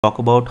talk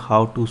about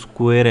how to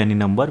square any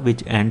number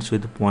which ends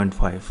with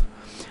 0.5.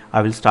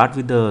 I will start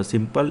with the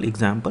simple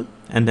example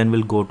and then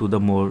we'll go to the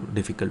more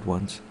difficult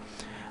ones.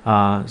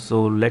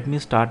 So let me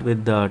start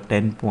with the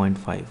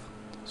 10.5.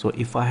 So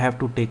if I have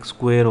to take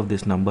square of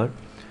this number,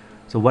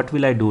 so what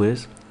will I do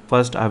is,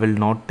 first I will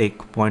not take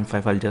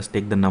 0.5, I'll just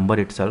take the number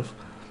itself.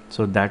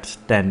 So that's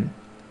 10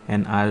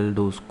 and I'll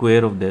do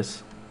square of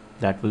this,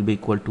 that will be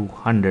equal to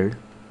 100,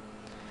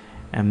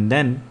 and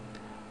then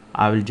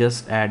I will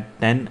just add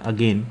 10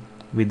 again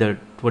with the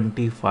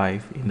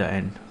 25 in the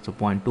end, so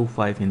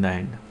 0.25 in the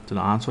end. So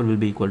the answer will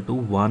be equal to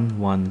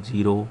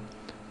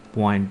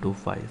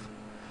 110.25.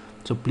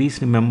 so please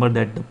remember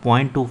that the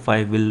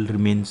 0.25 will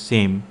remain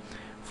same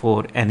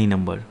for any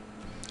number.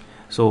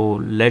 So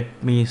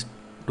let me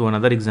do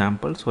another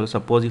example. So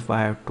suppose if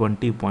I have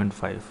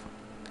 20.5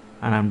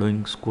 and I'm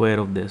doing square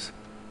of this,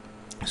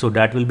 so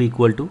that will be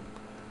equal to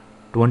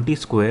 20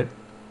 square,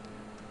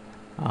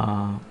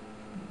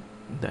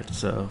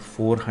 that's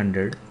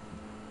 400,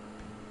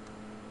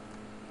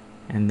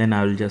 and then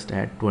I will just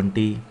add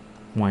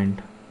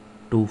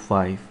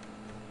 20.25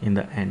 in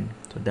the end,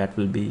 so that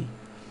will be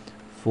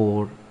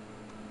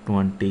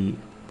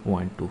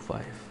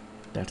 420.25.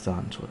 that's the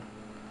answer.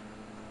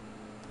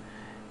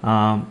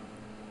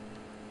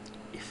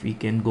 If we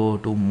can go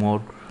to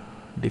more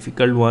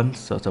difficult ones,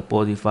 so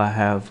suppose if I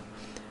have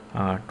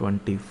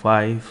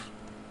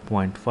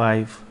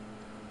 25.5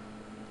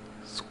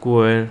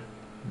 square,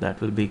 that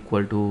will be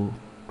equal to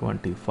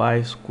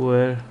 25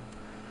 square,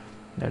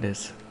 that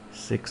is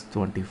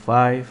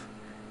 625,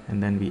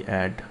 and then we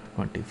add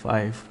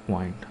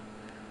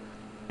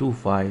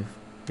 25.25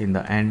 in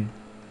the end,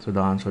 so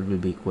the answer will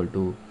be equal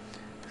to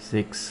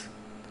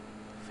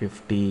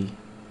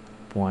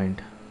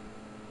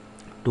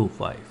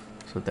 650.25.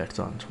 so that's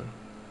the answer.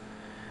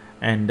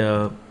 And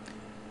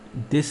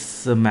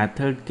this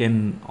method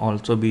can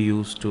also be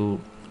used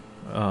to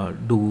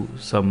do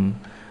some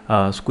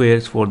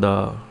squares for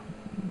the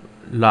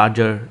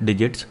larger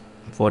digits.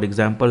 For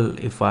example,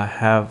 if I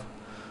have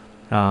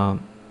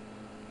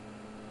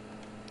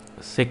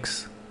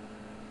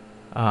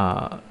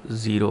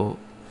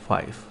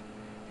 605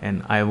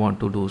 and I want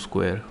to do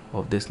square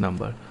of this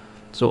number,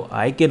 so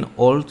I can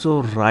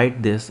also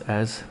write this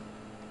as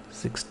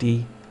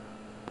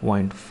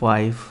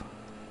 60.5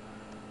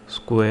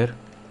 square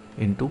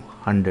into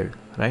 100,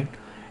 right?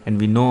 And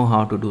we know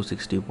how to do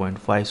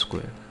 60.5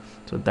 square,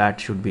 so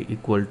that should be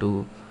equal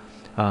to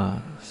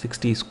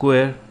 60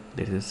 square,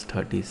 this is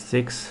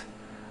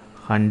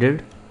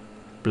 3600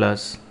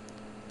 plus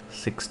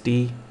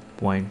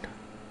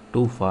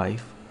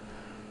 60.25,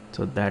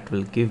 so that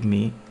will give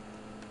me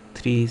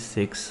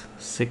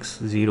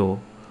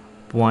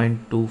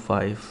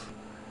 3660.25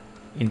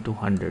 into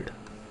 100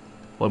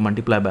 or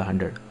multiply by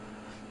 100,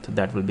 so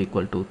that will be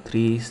equal to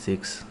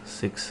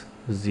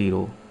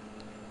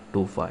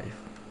 366025.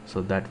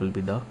 so that will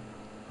be the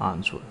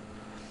answer.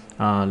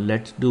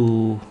 Let's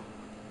do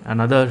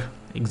another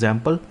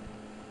example.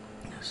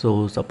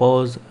 So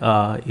suppose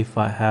if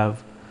I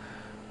have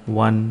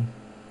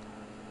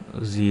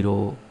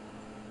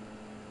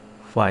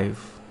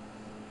 105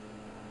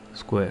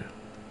 square,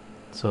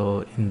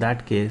 so in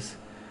that case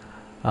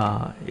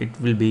it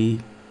will be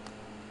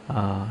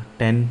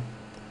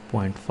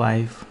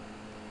 10.5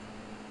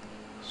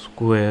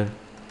 square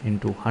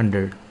into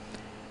 100,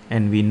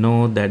 and we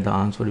know that the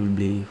answer will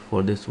be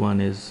for this one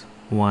is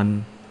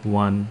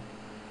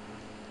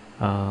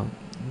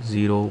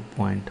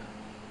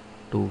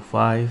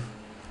 110.25,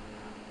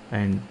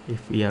 and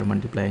if we are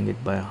multiplying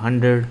it by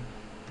 100,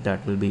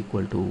 that will be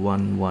equal to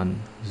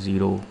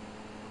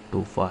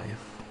 11025,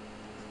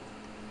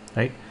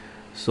 right?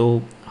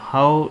 So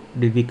how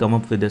did we come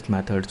up with this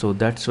method? So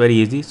that's very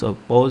easy. So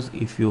suppose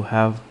if you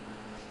have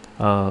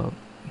a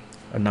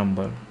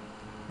number,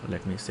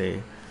 let me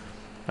say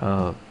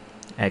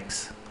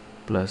x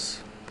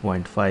plus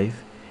 0.5,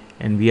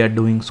 and we are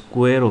doing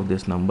square of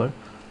this number,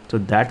 so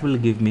that will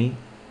give me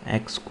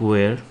x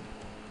square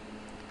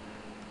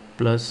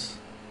plus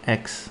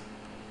x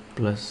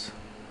plus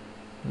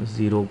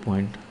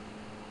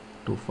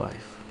 0.25,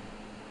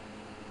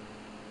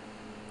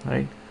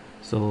 right?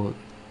 So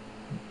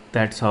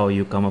that's how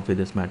you come up with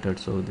this method.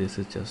 So this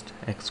is just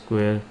x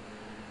square,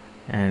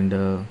 and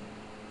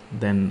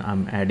then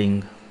I'm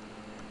adding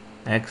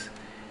x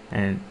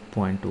and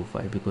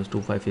 0.25 because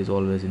 25 is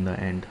always in the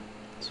end,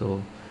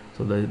 so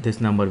this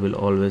number will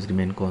always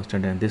remain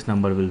constant, and this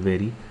number will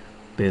vary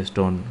based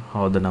on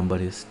how the number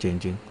is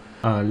changing.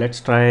 Let's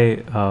try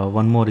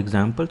one more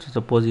example. So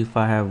suppose if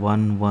I have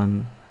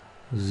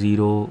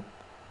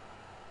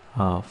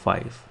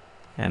 1105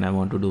 and I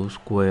want to do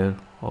square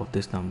of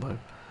this number,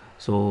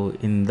 so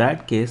in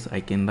that case I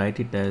can write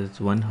it as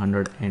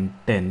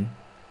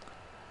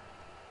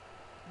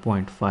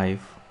 110.5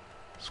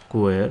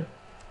 square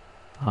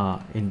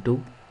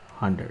into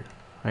 100,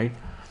 right?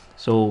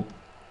 So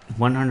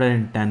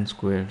 110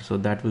 square, so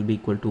that will be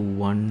equal to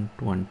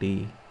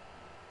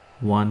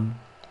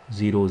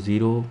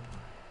 121.00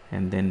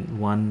 and then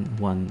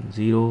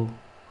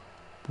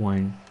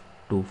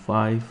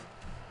 110.25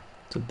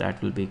 So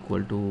that will be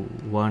equal to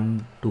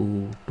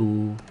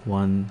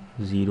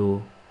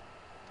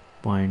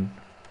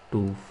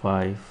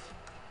 12210.25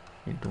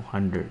 into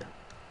 100.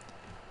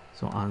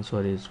 So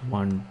answer is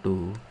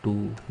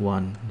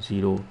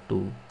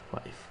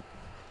 1221025.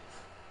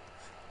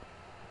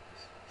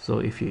 So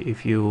if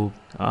you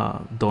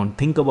don't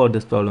think about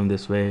this problem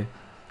this way,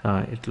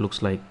 it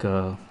looks like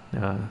the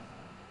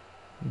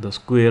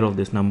square of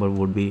this number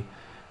would be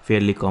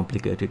fairly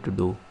complicated to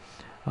do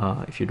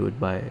if you do it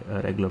by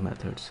regular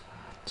methods.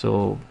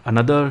 So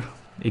another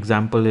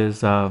example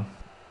is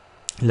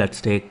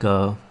let's take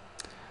 4,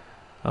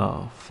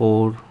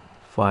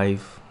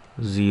 5,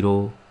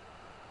 0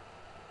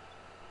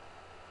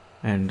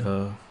 and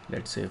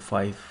let's say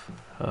 5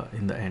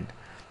 in the end.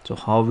 So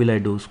how will I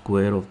do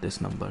square of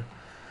this number?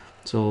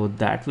 So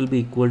that will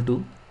be equal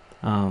to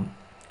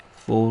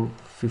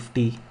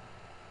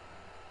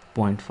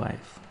 450.5,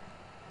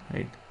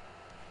 right?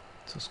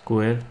 So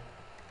square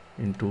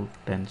into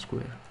 10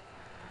 square.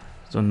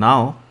 So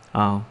now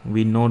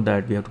we know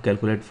that we have to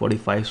calculate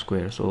 45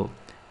 square. So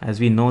as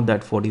we know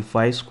that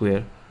 45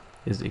 square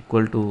is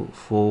equal to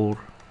 4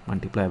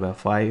 multiplied by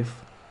 5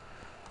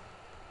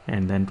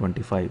 and then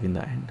 25 in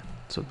the end.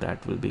 So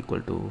that will be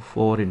equal to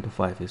 4 into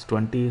 5 is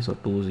 20, so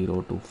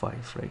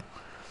 2025, right?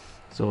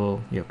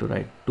 So you have to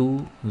write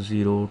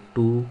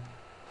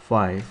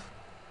 2025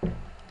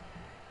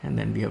 and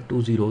then we have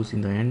 2 zeros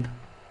in the end,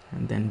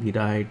 and then we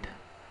write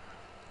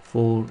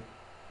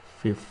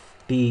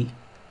 450.25.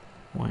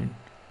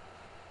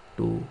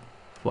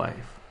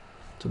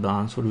 so the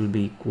answer will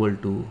be equal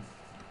to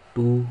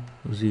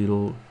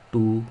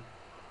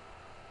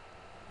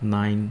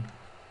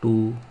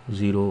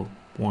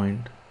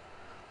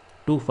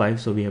 202,920.25.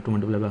 so we have to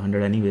multiply by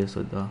 100 anyway,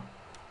 so the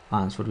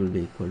answer will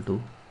be equal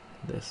to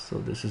this. So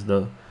this is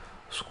the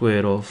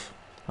square of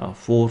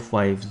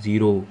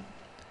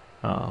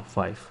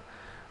 4505.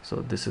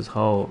 So this is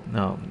how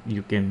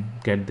you can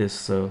get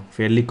this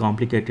fairly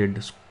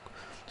complicated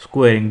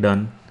squaring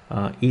done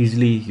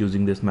easily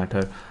using this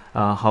method.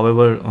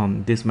 However,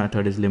 this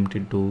method is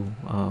limited to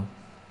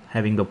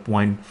having the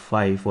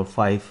 0.5 or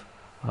 5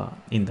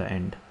 in the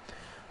end.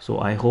 So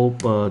I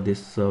hope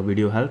this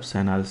video helps,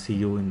 and I'll see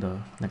you in the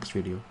next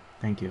video.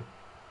 Thank you.